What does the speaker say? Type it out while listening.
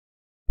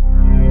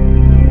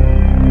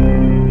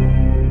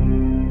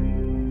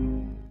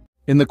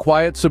In the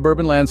quiet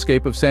suburban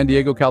landscape of San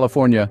Diego,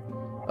 California,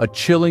 a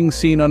chilling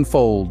scene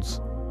unfolds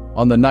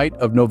on the night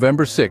of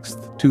November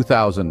 6th,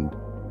 2000.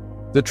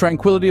 The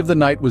tranquility of the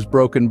night was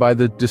broken by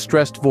the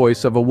distressed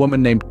voice of a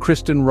woman named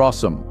Kristin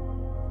Rossum.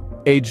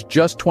 Aged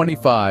just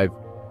 25,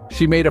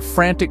 she made a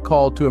frantic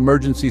call to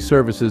emergency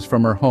services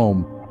from her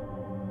home.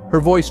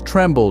 Her voice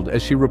trembled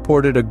as she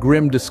reported a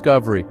grim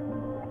discovery.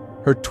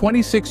 Her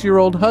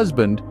 26-year-old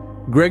husband,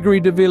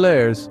 Gregory de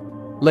Villers,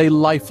 lay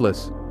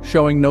lifeless,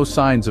 showing no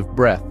signs of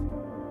breath.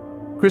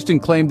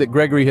 Kristin claimed that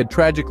Gregory had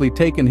tragically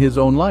taken his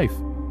own life.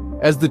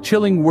 As the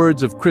chilling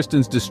words of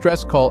Kristin's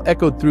distress call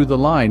echoed through the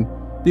line,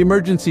 the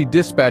emergency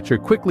dispatcher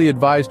quickly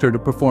advised her to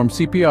perform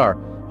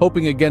CPR,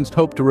 hoping against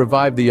hope to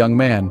revive the young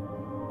man.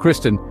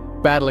 Kristin,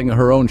 battling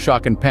her own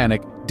shock and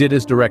panic, did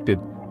as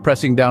directed,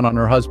 pressing down on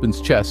her husband's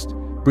chest,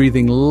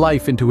 breathing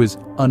life into his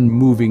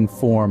unmoving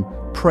form,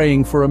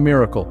 praying for a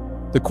miracle.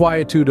 The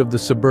quietude of the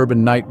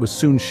suburban night was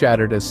soon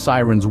shattered as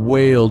sirens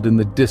wailed in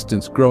the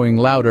distance, growing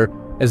louder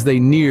as they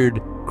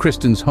neared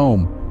Kristin's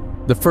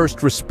home. The first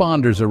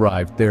responders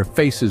arrived, their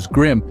faces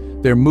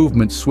grim, their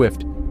movements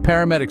swift.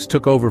 Paramedics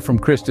took over from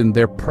Kristin,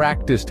 their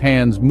practiced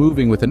hands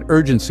moving with an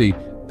urgency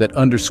that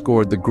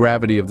underscored the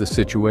gravity of the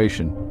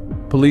situation.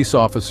 Police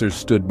officers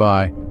stood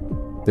by,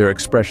 their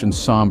expressions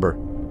somber,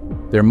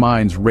 their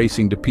minds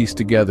racing to piece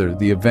together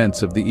the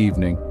events of the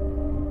evening.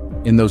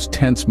 In those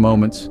tense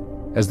moments,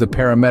 as the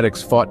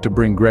paramedics fought to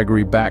bring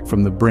Gregory back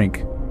from the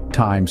brink,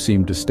 time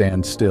seemed to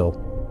stand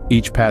still.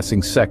 Each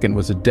passing second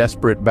was a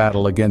desperate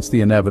battle against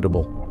the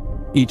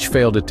inevitable. Each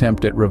failed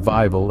attempt at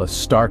revival, a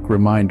stark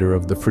reminder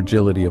of the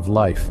fragility of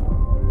life.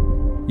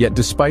 Yet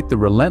despite the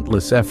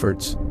relentless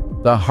efforts,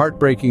 the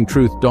heartbreaking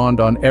truth dawned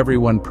on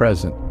everyone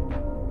present.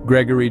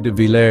 Gregory de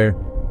Villers,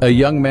 a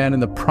young man in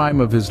the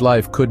prime of his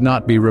life, could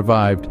not be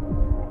revived.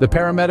 The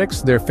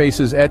paramedics, their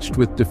faces etched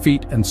with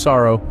defeat and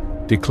sorrow,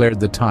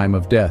 declared the time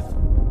of death.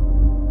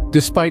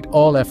 Despite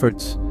all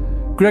efforts,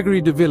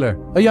 Gregory de Villers,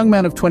 a young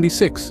man of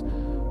 26,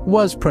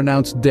 was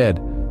pronounced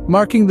dead,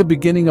 marking the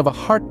beginning of a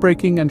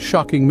heartbreaking and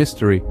shocking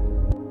mystery.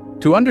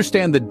 To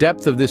understand the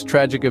depth of this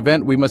tragic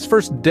event, we must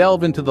first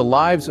delve into the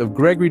lives of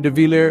Gregory de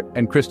Villers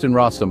and Kristin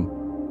Rossum.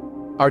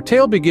 Our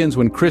tale begins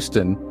when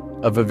Kristin,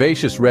 a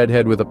vivacious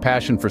redhead with a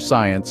passion for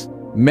science,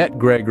 met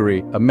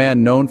Gregory, a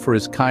man known for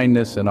his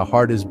kindness and a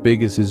heart as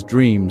big as his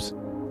dreams,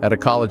 at a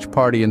college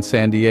party in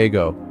San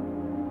Diego.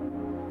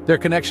 Their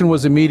connection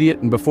was immediate,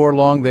 and before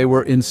long they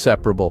were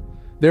inseparable,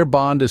 their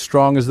bond as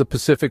strong as the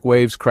Pacific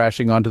waves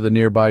crashing onto the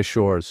nearby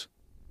shores.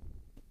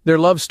 Their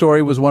love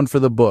story was one for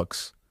the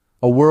books,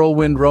 a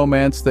whirlwind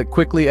romance that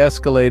quickly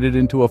escalated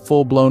into a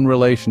full-blown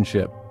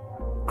relationship.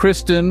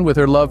 Kristin, with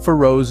her love for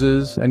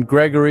roses, and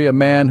Gregory, a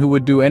man who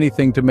would do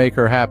anything to make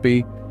her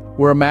happy,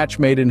 were a match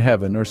made in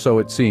heaven, or so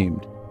it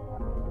seemed.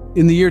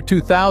 In the year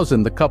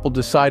 2000, the couple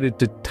decided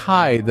to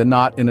tie the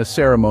knot in a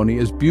ceremony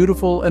as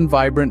beautiful and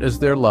vibrant as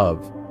their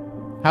love.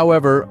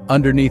 However,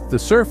 underneath the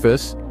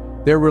surface,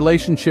 their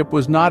relationship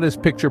was not as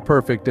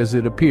picture-perfect as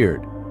it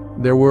appeared.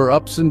 There were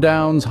ups and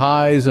downs,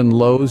 highs and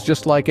lows,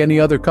 just like any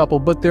other couple,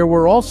 but there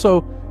were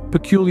also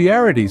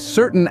peculiarities,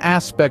 certain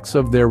aspects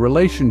of their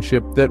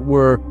relationship that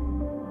were,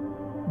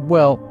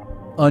 well,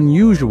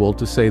 unusual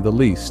to say the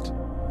least.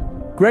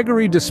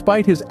 Gregory,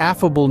 despite his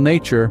affable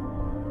nature,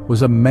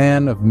 was a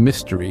man of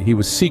mystery. He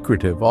was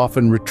secretive,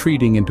 often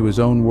retreating into his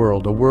own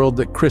world, a world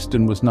that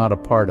Kristin was not a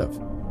part of.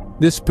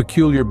 This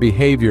peculiar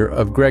behavior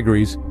of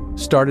Gregory's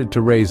started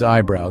to raise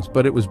eyebrows,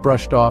 but it was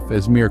brushed off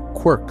as mere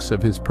quirks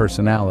of his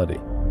personality.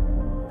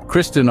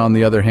 Kristin, on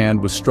the other hand,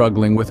 was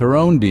struggling with her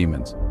own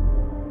demons.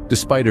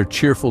 Despite her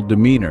cheerful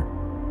demeanor,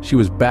 she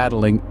was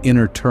battling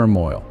inner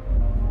turmoil.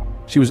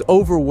 She was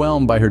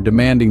overwhelmed by her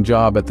demanding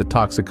job at the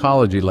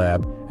toxicology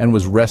lab and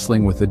was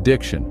wrestling with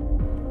addiction.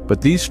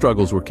 But these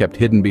struggles were kept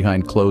hidden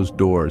behind closed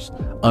doors,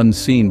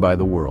 unseen by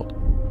the world.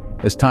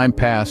 As time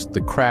passed,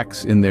 the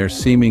cracks in their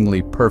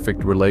seemingly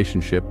perfect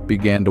relationship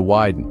began to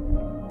widen.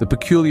 The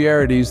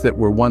peculiarities that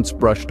were once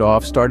brushed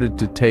off started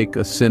to take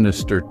a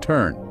sinister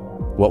turn.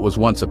 What was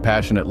once a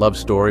passionate love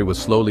story was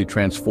slowly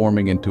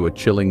transforming into a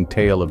chilling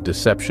tale of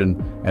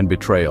deception and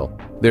betrayal.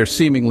 Their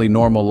seemingly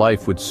normal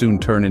life would soon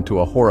turn into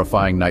a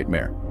horrifying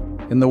nightmare.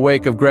 In the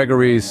wake of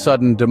Gregory's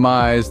sudden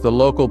demise, the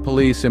local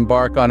police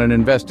embark on an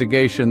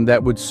investigation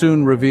that would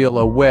soon reveal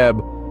a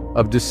web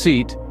of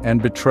deceit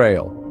and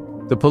betrayal.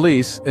 The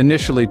police,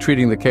 initially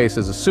treating the case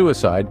as a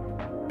suicide,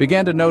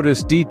 began to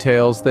notice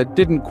details that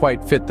didn't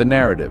quite fit the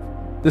narrative.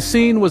 The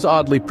scene was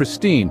oddly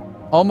pristine,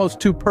 almost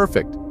too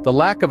perfect. The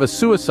lack of a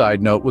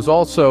suicide note was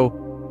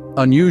also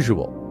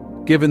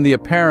unusual, given the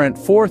apparent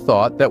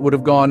forethought that would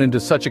have gone into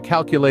such a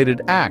calculated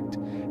act.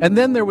 And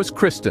then there was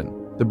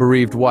Kristin, the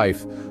bereaved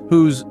wife,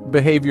 whose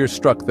behavior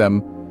struck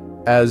them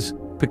as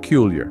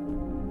peculiar.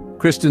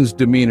 Kristin's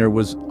demeanor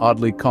was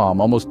oddly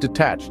calm, almost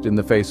detached in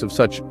the face of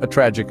such a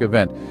tragic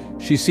event.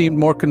 She seemed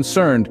more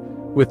concerned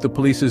with the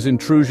police's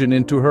intrusion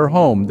into her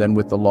home than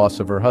with the loss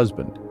of her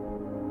husband.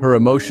 Her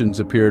emotions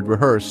appeared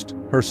rehearsed,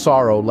 her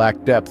sorrow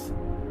lacked depth.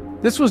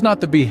 This was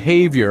not the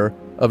behavior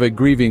of a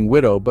grieving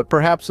widow, but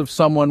perhaps of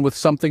someone with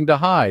something to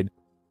hide.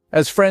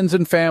 As friends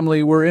and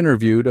family were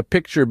interviewed, a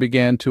picture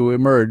began to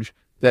emerge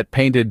that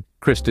painted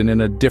Kristin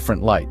in a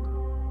different light.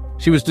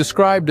 She was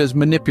described as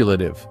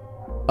manipulative,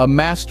 a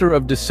master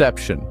of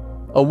deception,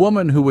 a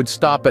woman who would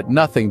stop at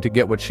nothing to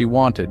get what she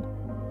wanted.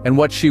 And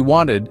what she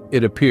wanted,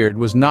 it appeared,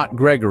 was not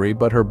Gregory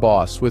but her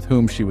boss, with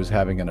whom she was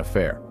having an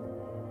affair.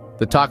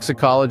 The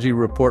toxicology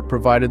report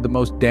provided the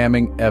most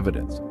damning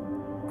evidence.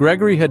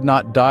 Gregory had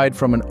not died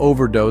from an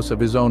overdose of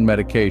his own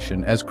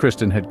medication, as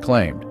Kristin had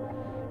claimed.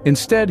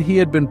 Instead, he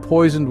had been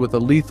poisoned with a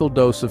lethal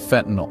dose of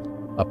fentanyl,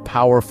 a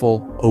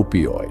powerful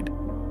opioid.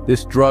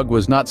 This drug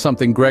was not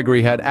something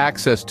Gregory had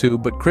access to,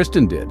 but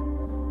Kristin did.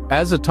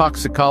 As a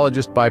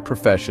toxicologist by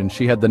profession,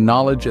 she had the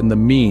knowledge and the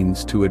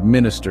means to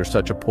administer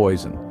such a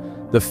poison.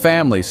 The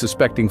family,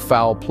 suspecting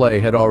foul play,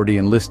 had already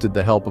enlisted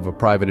the help of a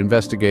private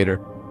investigator.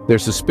 Their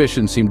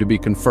suspicions seemed to be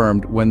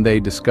confirmed when they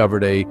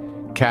discovered a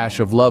cache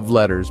of love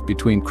letters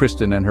between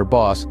Kristin and her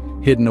boss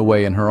hidden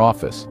away in her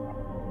office.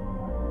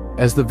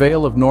 As the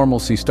veil of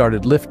normalcy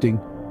started lifting,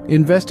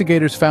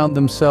 investigators found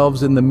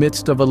themselves in the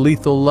midst of a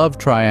lethal love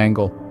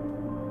triangle.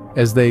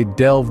 As they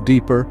delved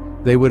deeper,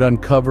 they would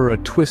uncover a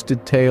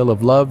twisted tale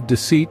of love,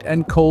 deceit,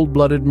 and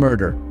cold-blooded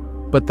murder.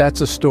 But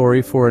that's a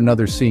story for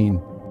another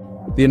scene.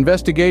 The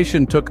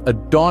investigation took a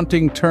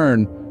daunting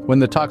turn when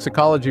the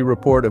toxicology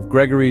report of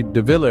Gregory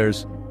de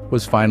Villers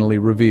was finally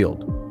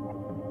revealed.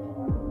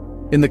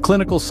 In the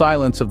clinical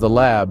silence of the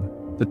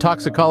lab, the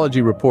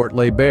toxicology report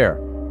lay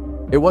bare.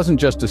 It wasn't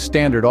just a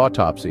standard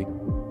autopsy.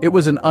 It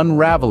was an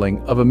unraveling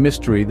of a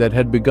mystery that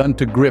had begun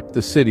to grip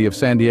the city of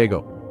San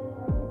Diego.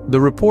 The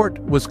report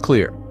was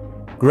clear.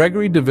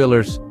 Gregory de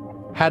Villers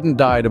hadn't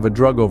died of a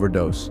drug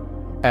overdose,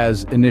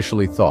 as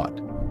initially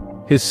thought.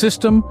 His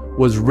system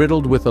was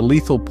riddled with a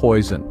lethal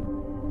poison.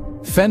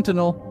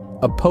 Fentanyl,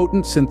 a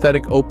potent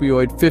synthetic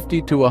opioid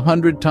 50 to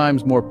 100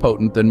 times more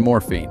potent than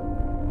morphine.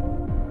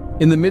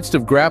 In the midst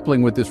of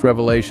grappling with this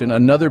revelation,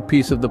 another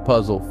piece of the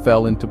puzzle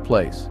fell into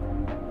place.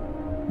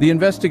 The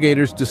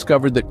investigators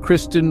discovered that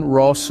Kristin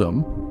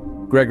Rossum,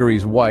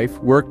 Gregory's wife,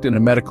 worked in a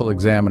medical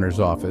examiner's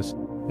office,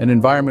 an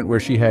environment where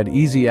she had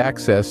easy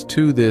access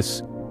to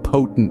this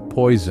potent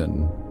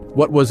poison.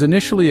 What was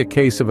initially a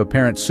case of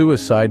apparent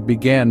suicide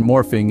began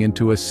morphing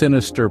into a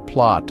sinister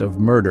plot of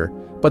murder,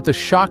 but the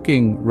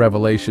shocking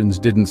revelations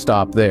didn't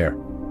stop there.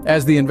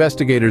 As the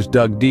investigators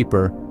dug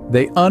deeper,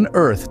 they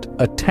unearthed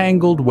a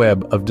tangled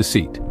web of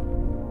deceit.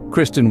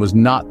 Kristin was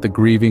not the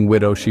grieving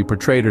widow she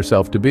portrayed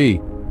herself to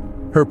be.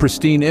 Her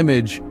pristine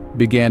image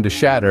began to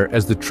shatter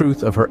as the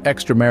truth of her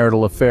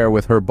extramarital affair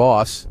with her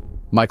boss,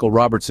 Michael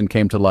Robertson,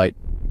 came to light.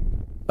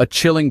 A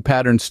chilling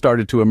pattern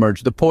started to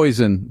emerge. The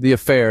poison, the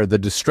affair, the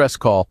distress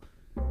call,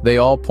 they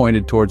all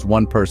pointed towards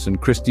one person,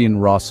 Kristin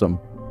Rossum.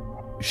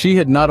 She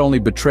had not only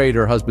betrayed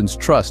her husband's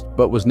trust,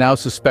 but was now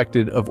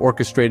suspected of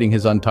orchestrating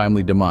his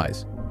untimely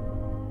demise.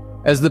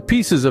 As the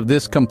pieces of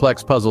this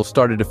complex puzzle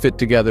started to fit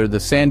together, the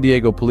San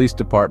Diego Police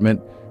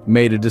Department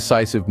made a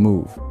decisive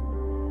move.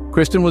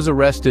 Kristin was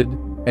arrested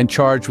and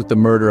charged with the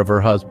murder of her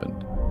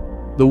husband.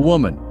 The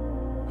woman,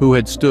 who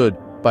had stood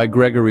by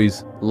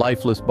Gregory's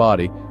lifeless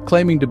body,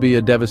 claiming to be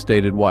a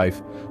devastated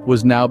wife,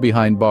 was now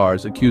behind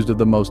bars, accused of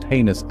the most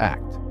heinous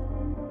act.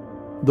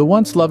 The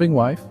once loving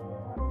wife,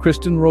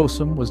 Kristin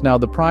Rossum, was now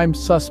the prime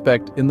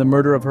suspect in the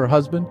murder of her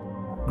husband,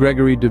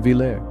 Gregory de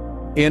Villers.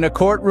 In a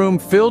courtroom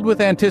filled with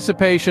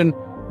anticipation,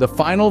 the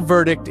final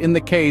verdict in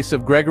the case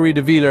of Gregory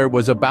de Villers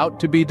was about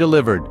to be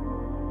delivered.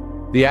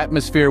 The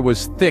atmosphere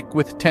was thick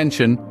with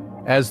tension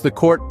as the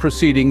court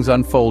proceedings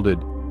unfolded.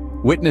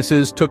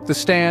 Witnesses took the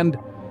stand,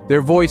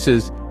 their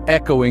voices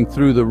echoing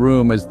through the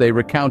room as they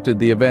recounted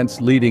the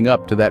events leading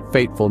up to that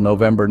fateful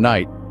November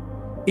night.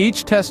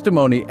 Each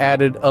testimony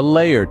added a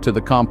layer to the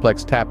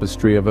complex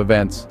tapestry of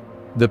events,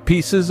 the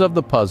pieces of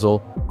the puzzle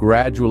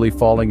gradually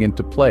falling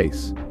into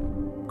place.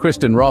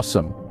 Kristin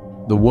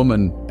Rossum, the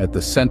woman at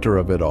the center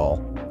of it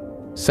all,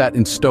 sat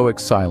in stoic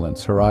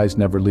silence, her eyes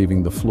never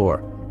leaving the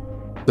floor.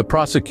 The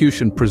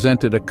prosecution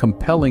presented a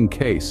compelling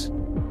case,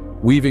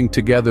 weaving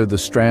together the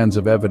strands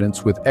of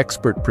evidence with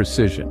expert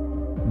precision.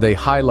 They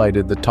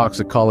highlighted the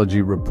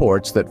toxicology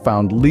reports that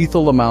found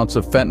lethal amounts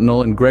of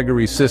fentanyl in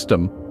Gregory's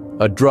system,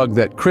 a drug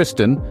that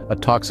Kristin, a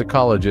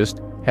toxicologist,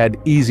 had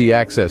easy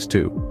access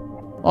to.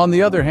 On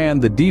the other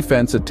hand, the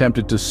defense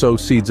attempted to sow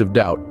seeds of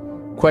doubt,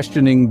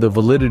 questioning the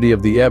validity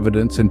of the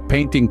evidence and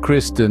painting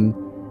Kristin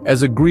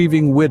as a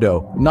grieving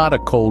widow, not a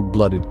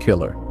cold-blooded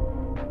killer.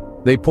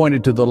 They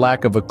pointed to the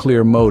lack of a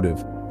clear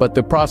motive, but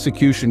the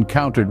prosecution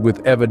countered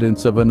with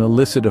evidence of an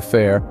illicit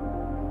affair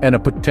and a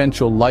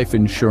potential life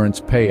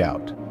insurance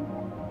payout.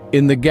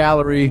 In the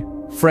gallery,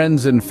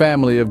 friends and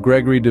family of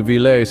Gregory de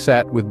Villers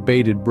sat with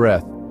bated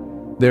breath,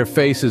 their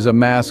faces a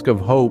mask of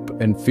hope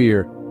and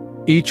fear.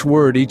 Each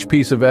word, each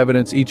piece of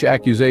evidence, each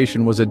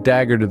accusation was a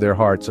dagger to their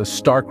hearts, a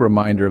stark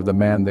reminder of the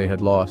man they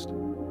had lost.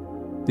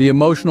 The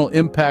emotional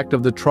impact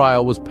of the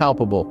trial was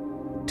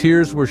palpable.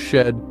 Tears were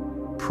shed,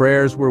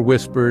 prayers were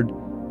whispered,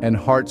 and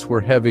hearts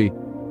were heavy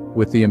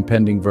with the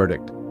impending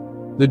verdict.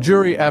 The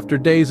jury, after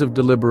days of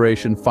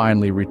deliberation,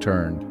 finally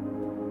returned.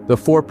 The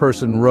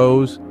foreperson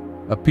rows,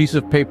 a piece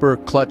of paper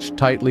clutched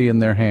tightly in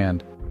their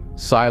hand.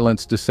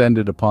 Silence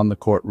descended upon the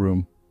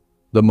courtroom.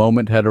 The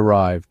moment had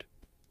arrived.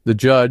 The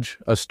judge,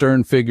 a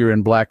stern figure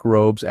in black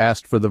robes,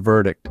 asked for the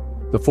verdict.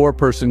 The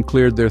foreperson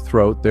cleared their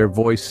throat, their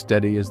voice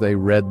steady as they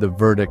read the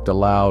verdict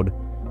aloud.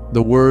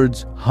 The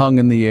words hung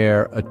in the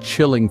air, a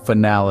chilling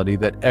finality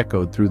that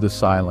echoed through the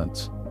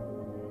silence.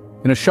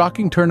 In a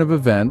shocking turn of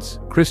events,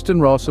 Kristin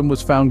Rossum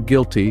was found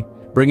guilty,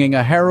 bringing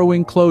a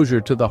harrowing closure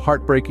to the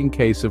heartbreaking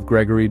case of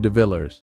Gregory de Villers.